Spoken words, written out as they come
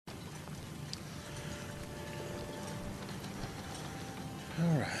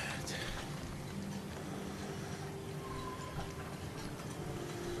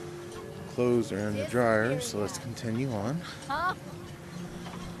clothes are in the dryer, so let's continue on. Huh?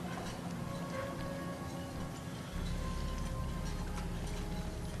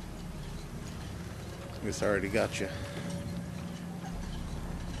 I guess I already got you.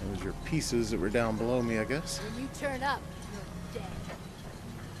 Those are your pieces that were down below me, I guess. When you turn up, you're dead.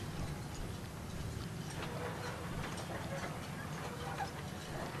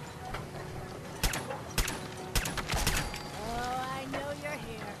 Oh, I know you're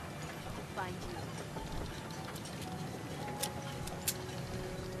here. I'll find you.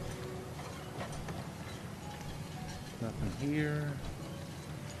 Nothing here.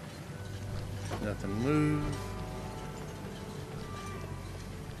 Nothing move.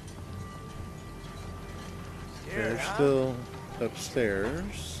 They're still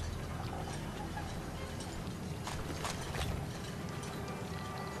upstairs.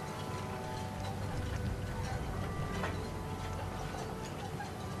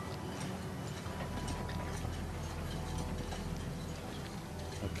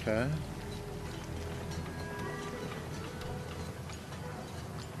 Okay.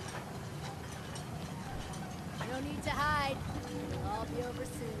 No need to hide. It'll all be over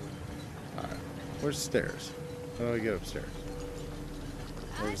soon. Alright. Where's the stairs? How do I get upstairs?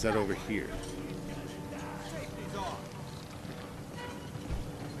 Or is that over here?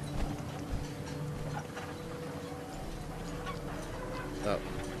 Oh.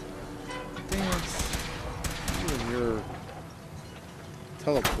 Dance. You and your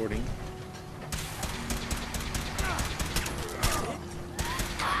teleporting.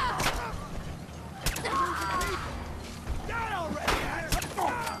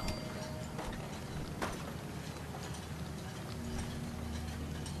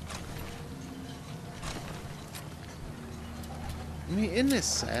 I mean, isn't this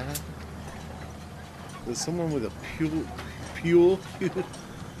sad? There's someone with a pool cue,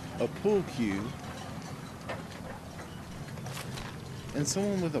 and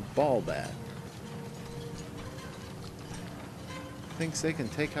someone with a ball bat thinks they can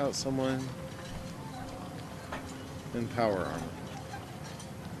take out someone in power armor.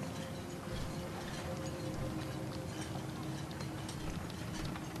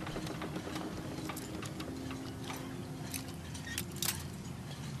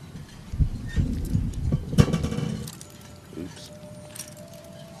 Oops.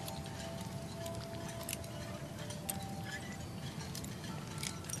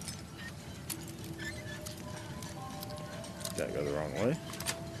 Gotta go the wrong way.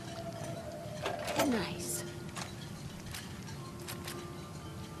 Nice.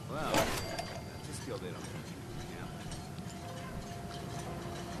 Well, that's a skill they don't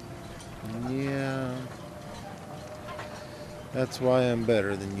have. Yeah. That's why I'm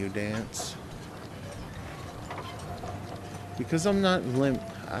better than you, Dance. Because I'm not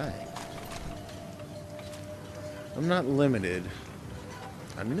I'm not limited.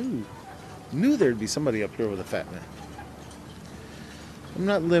 I knew there'd be somebody up here with a fat man. I'm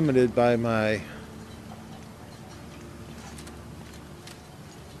not limited by my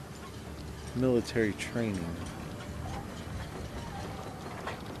military training.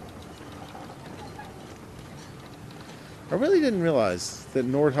 I really didn't realize that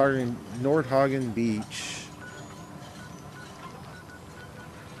Nordhagen Beach.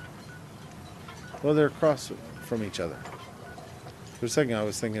 Well, they're across from each other. For a second, I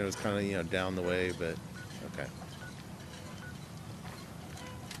was thinking it was kind of, down the way, but okay.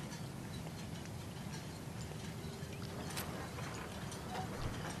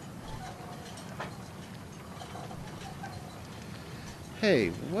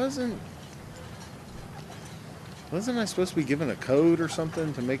 Hey, wasn't I supposed to be given a code or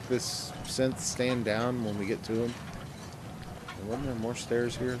something to make this synth stand down when we get to him? And wasn't there more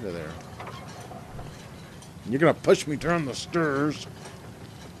stairs here? They're there. You're gonna push me down the stairs.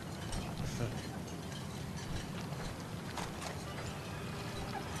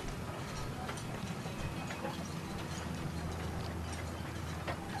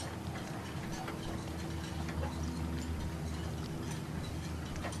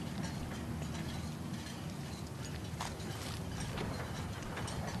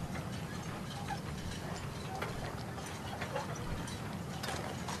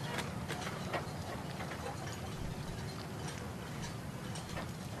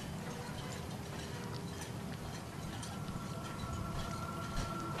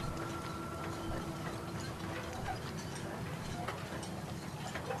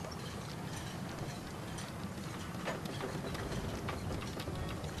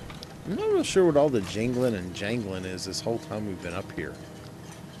 I'm not real sure what all the jingling and jangling is this whole time we've been up here.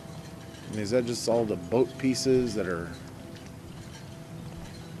 I mean, is that just all the boat pieces that are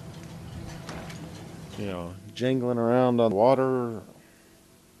you know, jangling around on water.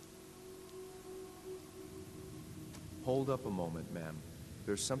 Hold up a moment, ma'am.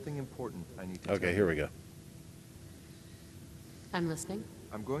 There's something important I need to tell you. Okay, here we go. I'm listening.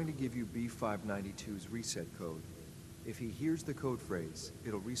 I'm going to give you B592's reset code. If he hears the code phrase,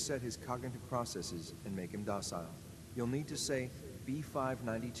 it'll reset his cognitive processes and make him docile. You'll need to say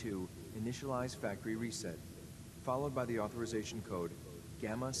B592 initialize factory reset, followed by the authorization code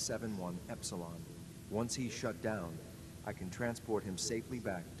Gamma 71 Epsilon. Once he's shut down, I can transport him safely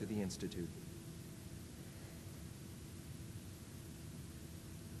back to the Institute.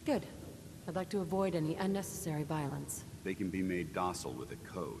 Good. I'd like to avoid any unnecessary violence. They can be made docile with a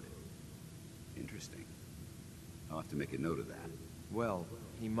code. Interesting. I'll have to make a note of that. Well,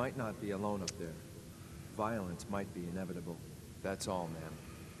 he might not be alone up there. Violence might be inevitable. That's all, ma'am.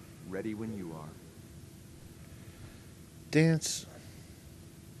 Ready when you are. Dance.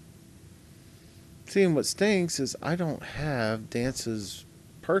 Seeing what stinks is I don't have Dance's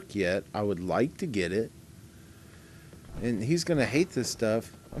perk yet. I would like to get it. And he's going to hate this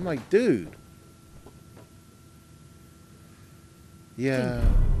stuff. I'm like, dude. Yeah.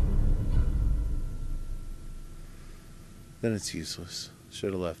 Then it's useless.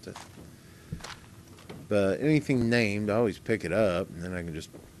 Should have left it. But anything named, I always pick it up. And then I can just,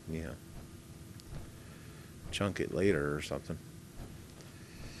 you know, chunk it later or something.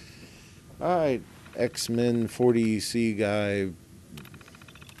 Alright. X-Men 40C guy.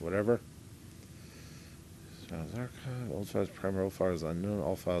 Whatever. Files archive. Old files, primary old files unknown.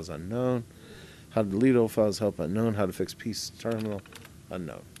 All files unknown. How to delete old files, help unknown. How to fix PC terminal,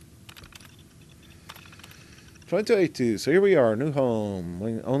 unknown. 2282. So here we are, new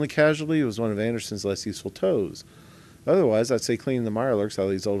home. Only casualty was one of Anderson's less useful toes. Otherwise, I'd say cleaning the Mirelurks out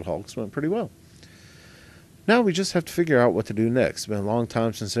of these old hulks went pretty well. Now we just have to figure out what to do next. It's been a long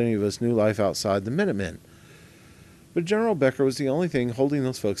time since any of us knew life outside the Minutemen. But General Becker was the only thing holding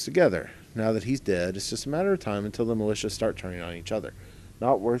those folks together. Now that he's dead, it's just a matter of time until the militia start turning on each other.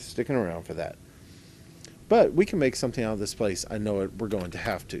 Not worth sticking around for that. But we can make something out of this place. I know it. We're going to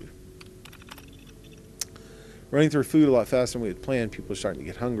have to. Running through food a lot faster than we had planned. People are starting to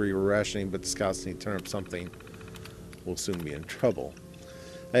get hungry. We're rationing, but the scouts need to turn up something. We'll soon be in trouble.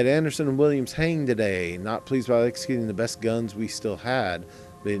 I had Anderson and Williams hanged today. Not pleased by executing the best guns we still had,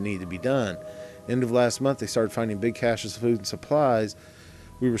 but it needed to be done. End of last month, they started finding big caches of food and supplies.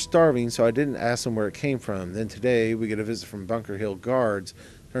 We were starving, so I didn't ask them where it came from. Then today, we get a visit from Bunker Hill guards.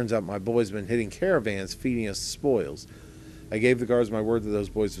 Turns out my boys have been hitting caravans, feeding us the spoils. I gave the guards my word that those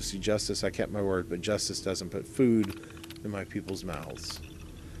boys would see justice. I kept my word, but justice doesn't put food in my people's mouths.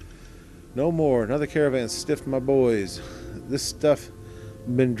 No more. Another caravan stiffed my boys. This stuff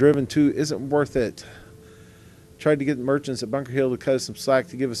been driven to isn't worth it. Tried to get the merchants at Bunker Hill to cut us some slack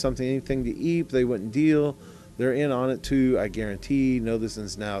to give us something, anything to eat, but they wouldn't deal. They're in on it too, I guarantee. Know this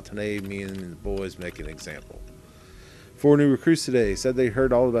ends now. Today, me and the boys make an example. 4 new recruits today said they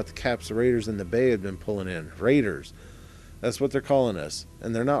heard all about the caps the raiders in the bay had been pulling in. Raiders. That's what they're calling us.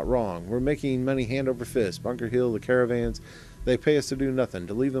 And they're not wrong. We're making money hand over fist. Bunker Hill, the caravans, they pay us to do nothing,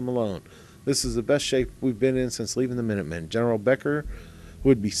 to leave them alone. This is the best shape we've been in since leaving the Minutemen. General Becker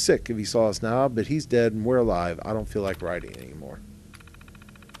would be sick if he saw us now, but he's dead and we're alive. I don't feel like writing anymore.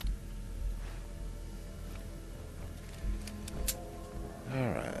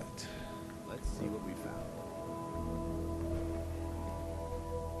 Alright. Let's see what we found.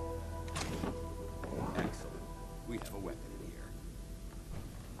 Excellent. We have a weapon in here.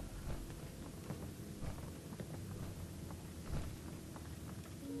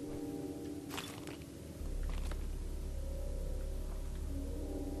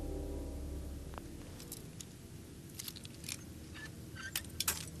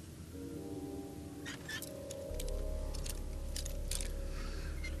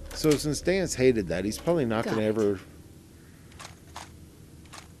 So since Dan's hated that, he's probably not going to ever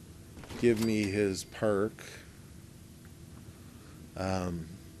give me his perk. Because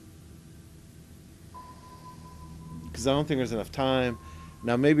I don't think there's enough time.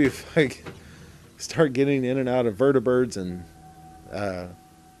 Now maybe if I start getting in and out of vertibirds and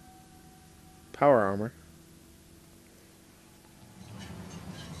power armor.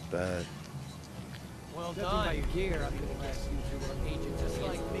 But Well done. By your gear, I'm gonna guess you two are agents just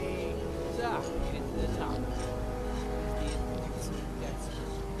like me. So, get into the top. And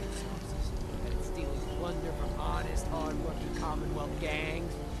it's stealing plunder from honest, hard-working Commonwealth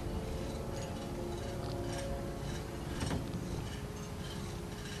gangs.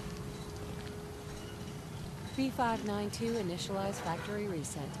 B592 initialize factory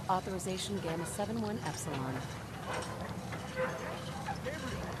reset. Authorization Gamma 71 Epsilon.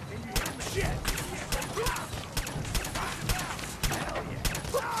 Shit!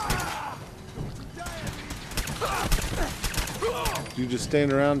 You just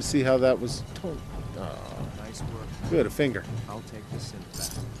standing around to see how that was told. Oh, Nice work. good, a finger. I'll take the synth back.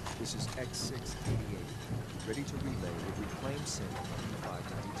 This is X688. Ready to relay with reclaimed synth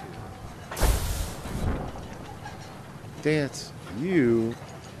B592. Dance, you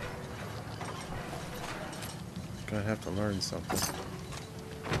gonna have to learn something.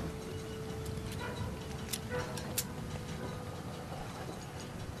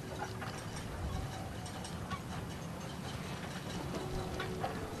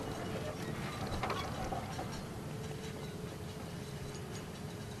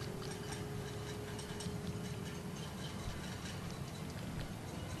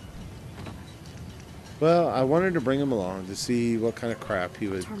 Well, I wanted to bring him along to see what kind of crap he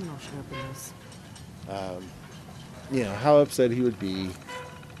would, Terminal should open this. you know, how upset he would be.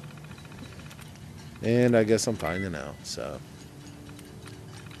 And I guess I'm finding out, so.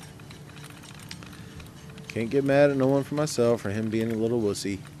 Can't get mad at no one for myself for him being a little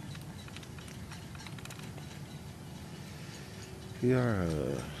wussy.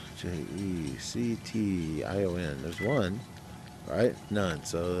 P-R-O-J-E-C-T-I-O-N. There's one, right? None,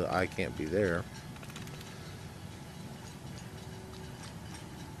 so I can't be there.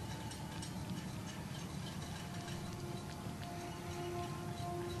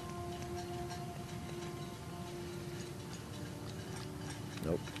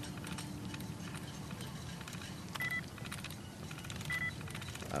 Nope.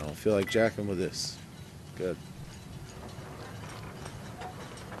 I don't feel like jacking with this. Good.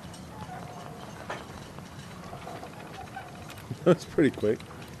 That's pretty quick.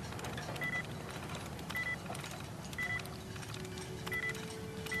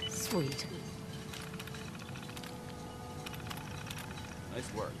 Sweet.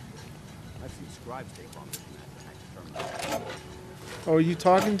 Nice work. I've seen scribes take longer than that to hack the terminal. Oh, are you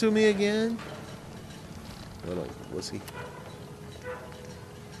talking to me again? Little wussy.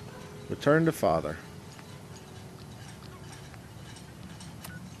 Return to father.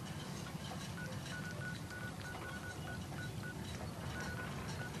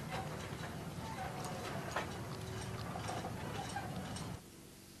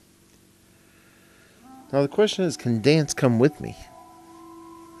 Now the question is, can Dance come with me?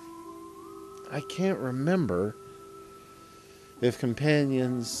 I can't remember if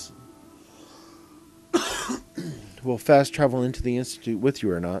companions will fast travel into the Institute with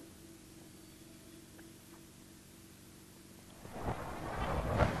you or not.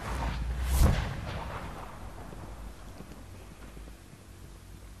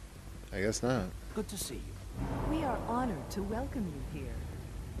 I guess not. Good to see you. We are honored to welcome you here.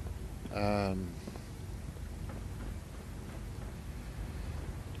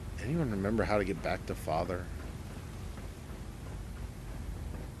 Anyone remember how to get back to father?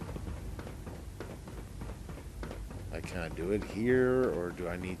 Like, can I do it here, or do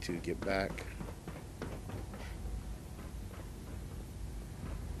I need to get back?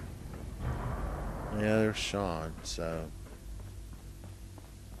 Yeah, there's Sean, so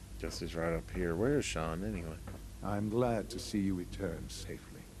guess he's right up here. Where is Sean anyway? I'm glad to see you return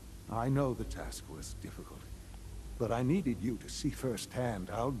safely. I know the task was difficult, but I needed you to see firsthand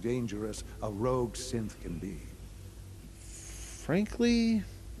how dangerous a rogue synth can be. Frankly,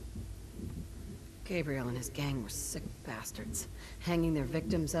 Gabriel and his gang were sick bastards, hanging their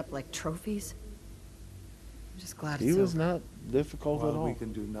victims up like trophies. I'm just glad he it's was over. not difficult at While all. we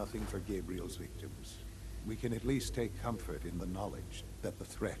can do nothing for Gabriel's victims, we can at least take comfort in the knowledge that the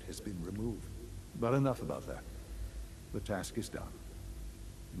threat has been removed. But enough about that. The task is done.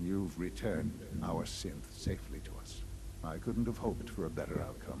 You've returned our synth safely to us. I couldn't have hoped for a better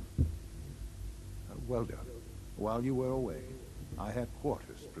outcome. Well done. While you were away, I had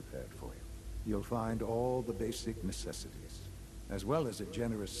quarters prepared for you. You'll find all the basic necessities, as well as a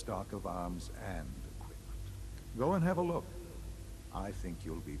generous stock of arms and equipment. Go and have a look. I think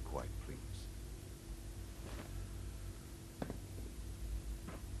you'll be quite pleased.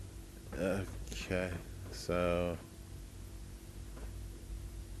 Okay, so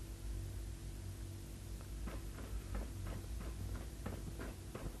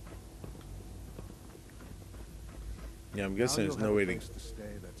yeah, I'm guessing there's no way to. To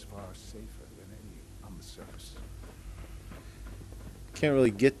stay that's far safer than any on the surface. Can't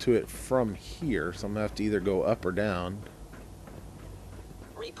really get to it from here, so I'm gonna have to either go up or down.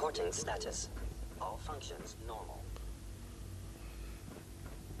 Reporting status. All functions normal.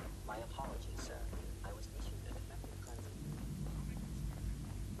 My apologies, sir. I was issued a defective cleansing.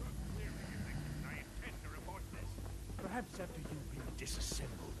 Perhaps after you've been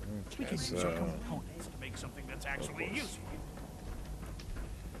disassembled, we Okay, can use your so components to make something that's actually useful.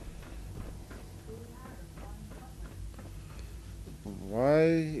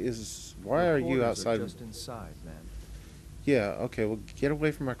 why are you Quarters outside? Just inside, man. Yeah, okay, well, get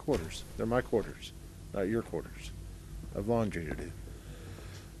away from my quarters. They're my quarters, not your quarters. I've laundry to do.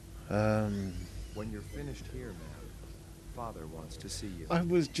 When you're finished here, man, Father wants to see you. I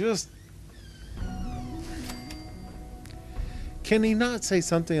was just... Can he not say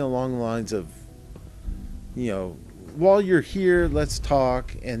something along the lines of, you know, while you're here, let's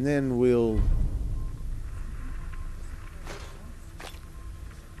talk, and then we'll...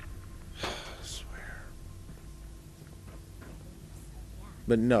 I swear.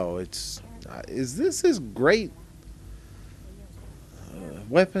 But no, it's... is this his great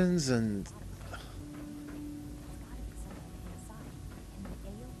weapons and...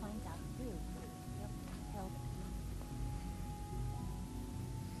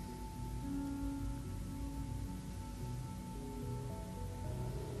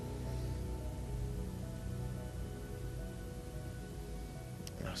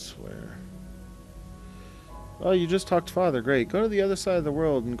 I swear. Oh, you just talked to Father. Great. Go to the other side of the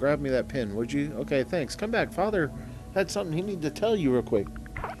world and grab me that pin, would you? Okay, thanks. Come back. Father had something he needed to tell you real quick.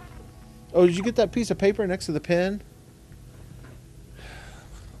 Oh, did you get that piece of paper next to the pen?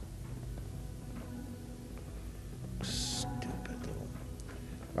 Stupid little...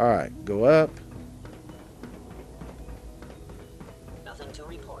 Alright, go up. Nothing to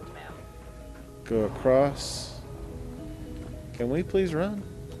report, ma'am. Go across. Can we please run?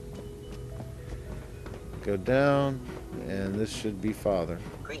 Go down, and this should be Father.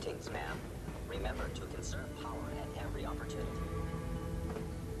 Greetings, ma'am. Remember to conserve power at every opportunity.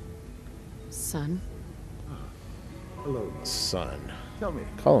 Son? Hello. Son. Tell me,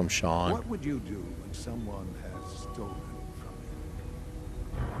 Call him Sean. what would you do when someone has stolen from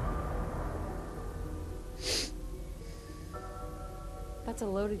you? That's a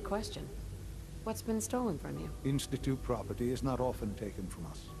loaded question. What's been stolen from you? Institute property is not often taken from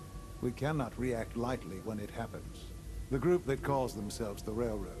us. We cannot react lightly when it happens. The group that calls themselves the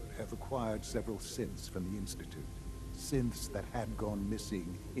Railroad have acquired several synths from the Institute. Synths that had gone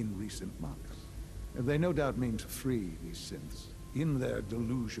missing in recent months. And they no doubt mean to free these synths, in their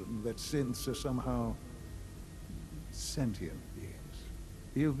delusion that synths are somehow sentient beings.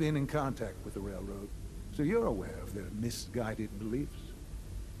 You've been in contact with the Railroad, so you're aware of their misguided beliefs.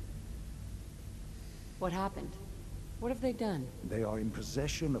 What happened? What have they done? They are in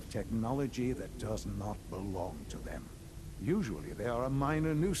possession of technology that does not belong to them. Usually they are a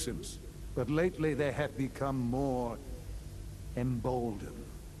minor nuisance, but lately they have become more emboldened.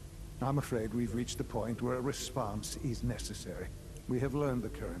 I'm afraid we've reached the point where a response is necessary. We have learned the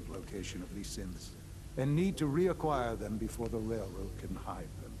current location of these synths, and need to reacquire them before the Railroad can hide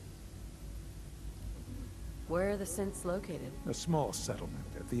them. Where are the synths located? A small settlement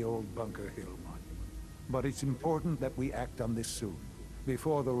at the old Bunker Hill Monument. But it's important that we act on this soon,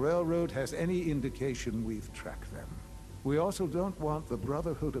 before the Railroad has any indication we've tracked them. We also don't want the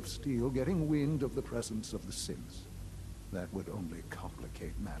Brotherhood of Steel getting wind of the presence of the synths. That would only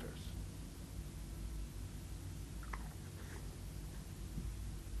complicate matters.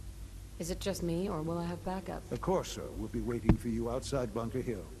 Is it just me, or will I have backup? Of course, sir. We'll be waiting for you outside Bunker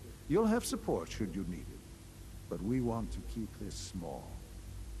Hill. You'll have support should you need it. But we want to keep this small.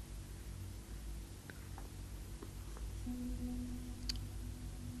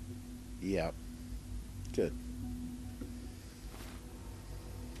 Yeah. Good.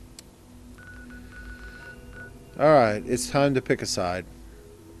 Alright, it's time to pick a side.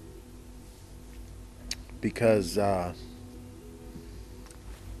 Because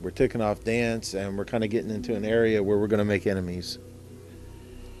we're ticking off dance and we're kind of getting into an area where we're going to make enemies.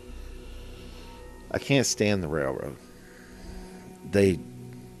 I can't stand the Railroad. They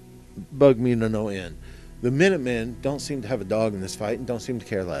bug me to no end. The Minutemen don't seem to have a dog in this fight and don't seem to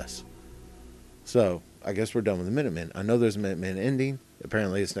care less. So, I guess we're done with the Minutemen. I know there's a Minutemen ending.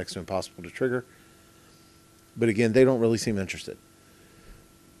 Apparently it's next to impossible to trigger. But again, they don't really seem interested.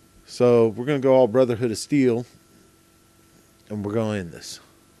 So, we're going to go all Brotherhood of Steel. And we're going to end this.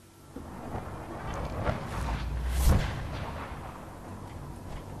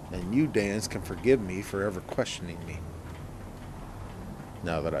 And you, Dans, can forgive me for ever questioning me.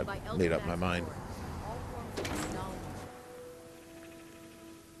 Now that I've made up my mind.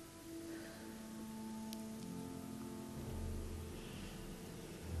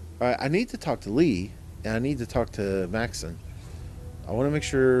 Alright, I need to talk to Lee, and I need to talk to Maxon. I want to make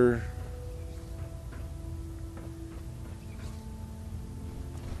sure...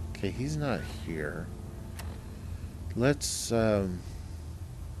 Okay, he's not here. Let's go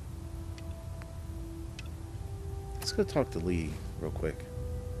talk to Lee real quick.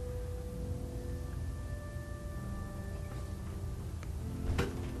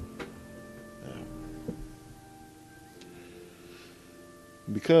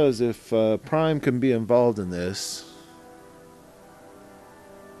 Because if Prime can be involved in this,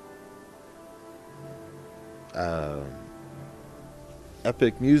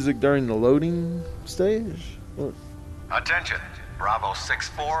 epic music during the loading stage? What? Attention. Bravo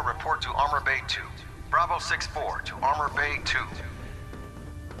 6-4, report to Armor Bay 2. Bravo 6-4 to Armor Bay 2.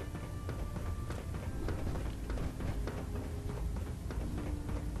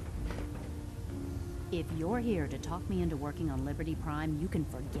 If you're here to talk me into working on Liberty Prime, you can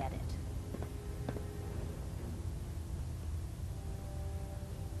forget it.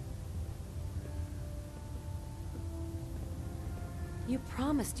 You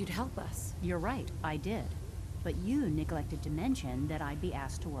promised you'd help us. You're right, I did. But you neglected to mention that I'd be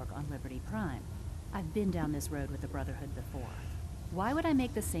asked to work on Liberty Prime. I've been down this road with the Brotherhood before. Why would I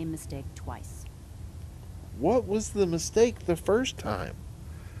make the same mistake twice? What was the mistake the first time?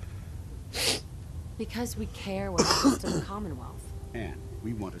 Because we care what happens to the Commonwealth. And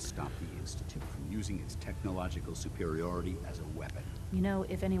we want to stop the Institute from using its technological superiority as a weapon. You know,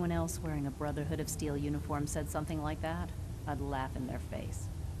 if anyone else wearing a Brotherhood of Steel uniform said something like that, I'd laugh in their face.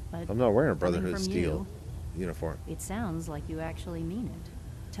 But I'm not wearing a coming Brotherhood of from Steel uniform. It sounds like you actually mean it.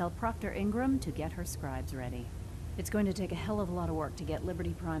 Tell Proctor Ingram to get her scribes ready. It's going to take a hell of a lot of work to get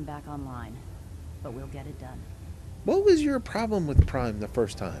Liberty Prime back online, but we'll get it done. What was your problem with Prime the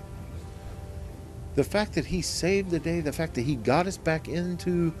first time? The fact that he saved the day, the fact that he got us back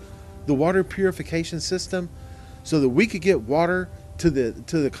into the water purification system so that we could get water to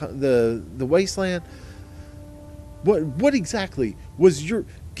the wasteland. What exactly was your...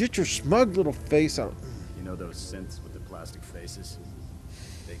 Get your smug little face out. You know those synths with the plastic faces?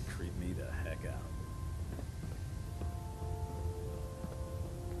 They creep me the heck out.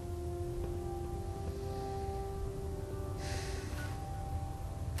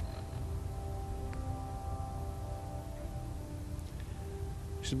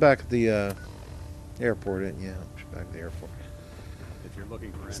 She's back at the airport, isn't she? Yeah, she's back at the airport. If you're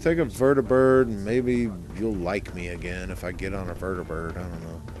looking for Let's take a vertibird and maybe you'll like me again if I get on a vertibird. I don't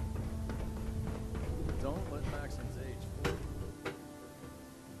know. Don't let Maxon's age fool you.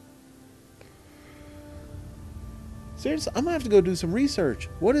 Seriously, I'm gonna have to go do some research.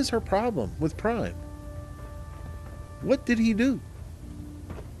 What is her problem with Prime? What did he do?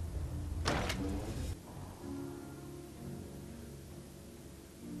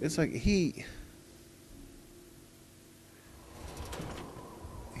 It's like he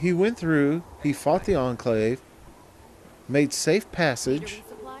went through, he fought the Enclave, made safe passage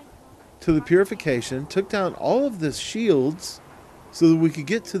to the purification, took down all of the shields so that we could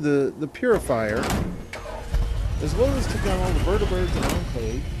get to the purifier, as well as took down all the vertibirds and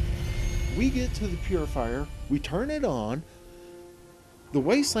Enclave. We get to the purifier, we turn it on, the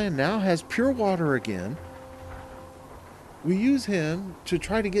wasteland now has pure water again. We use him to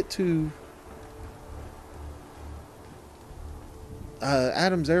try to get to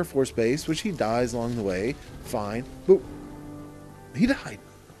Adams Air Force Base, which he dies along the way. Fine. But he died.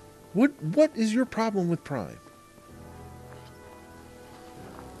 What is your problem with Prime?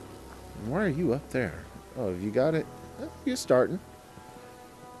 Why are you up there? Oh, you got it? You're starting.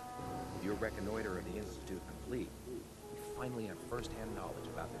 Your reconnoiter of the Institute complete. We finally have first-hand knowledge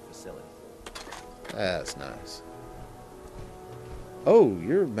about their facility. That's nice. Oh,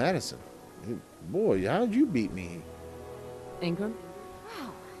 you're Madison. Boy, how'd you beat me? Ingram?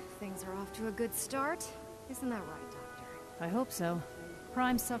 Well, things are off to a good start. Isn't that right, Doctor? I hope so.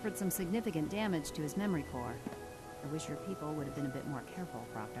 Prime suffered some significant damage to his memory core. I wish your people would have been a bit more careful,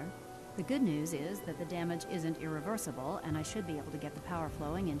 Proctor. The good news is that the damage isn't irreversible, and I should be able to get the power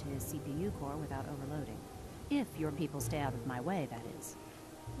flowing into his CPU core without overloading. If your people stay out of my way, that is.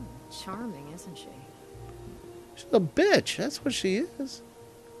 Charming, isn't she? She's a bitch. That's what she is.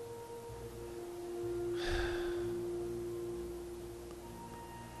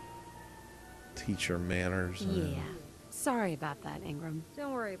 Teach her manners. Yeah. Sorry about that, Ingram.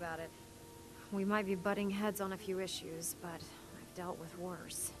 Don't worry about it. We might be butting heads on a few issues, but I've dealt with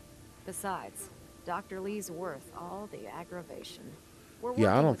worse. Besides, Dr. Lee's worth all the aggravation.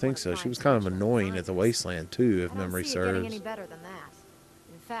 Yeah, I don't think so. She was kind of annoying at the wasteland too, if memory serves. Getting any better than that.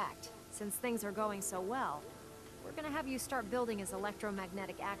 In fact, since things are going so well, we're gonna have you start building his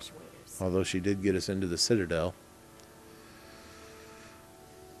electromagnetic actuators. Although she did get us into the Citadel.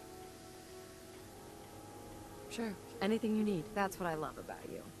 Sure, anything you need. That's what I love about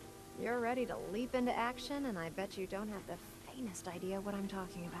you. You're ready to leap into action, and I bet you don't have the faintest idea what I'm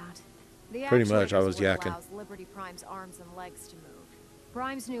talking about. The Pretty much, I actuators was what yakking. allows Liberty Prime's arms and legs to move.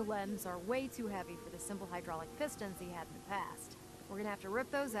 Prime's new limbs are way too heavy for the simple hydraulic pistons he had in the past. We're gonna have to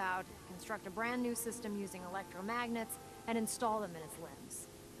rip those out, construct a brand new system using electromagnets, and install them in its limbs.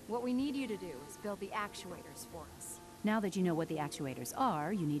 What we need you to do is build the actuators for us. Now that you know what the actuators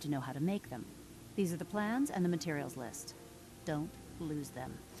are, you need to know how to make them. These are the plans and the materials list. Don't lose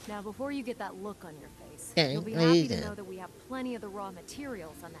them. Now, before you get that look on your face, Okay, you'll be happy to know that we have plenty of the raw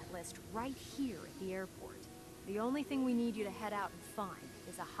materials on that list right here at the airport. The only thing we need you to head out and find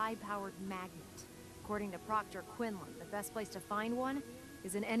is a high-powered magnet. According to Proctor Quinlan, the best place to find one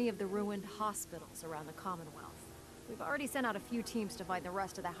is in any of the ruined hospitals around the Commonwealth. We've already sent out a few teams to find the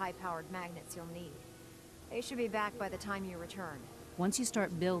rest of the high-powered magnets you'll need. They should be back by the time you return. Once you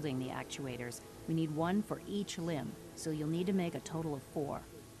start building the actuators, we need one for each limb, so you'll need to make a total of 4.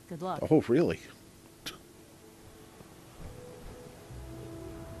 Good luck. Oh, really?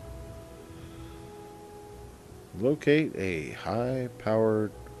 Locate a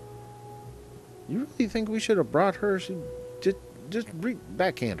high-powered... You really think we should have brought her? She just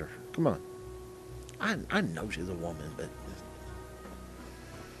backhand her. Come on. I know she's a woman, but...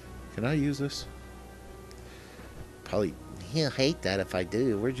 Can I use this? Probably... He'll hate that if I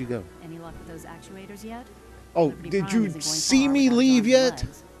do. Where'd you go? Any luck with those actuators yet? Oh, Liberty did Prime you isn't going see far me without leave John's yet?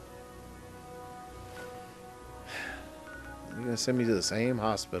 legs. You're gonna send me to the same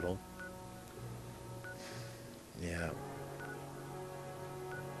hospital. Yeah.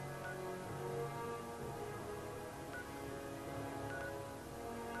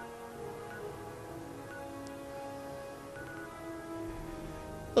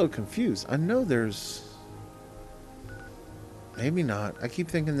 A little confused. I know there's... Maybe not. I keep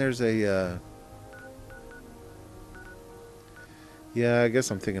thinking there's a... Yeah, I guess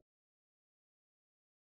I'm thinking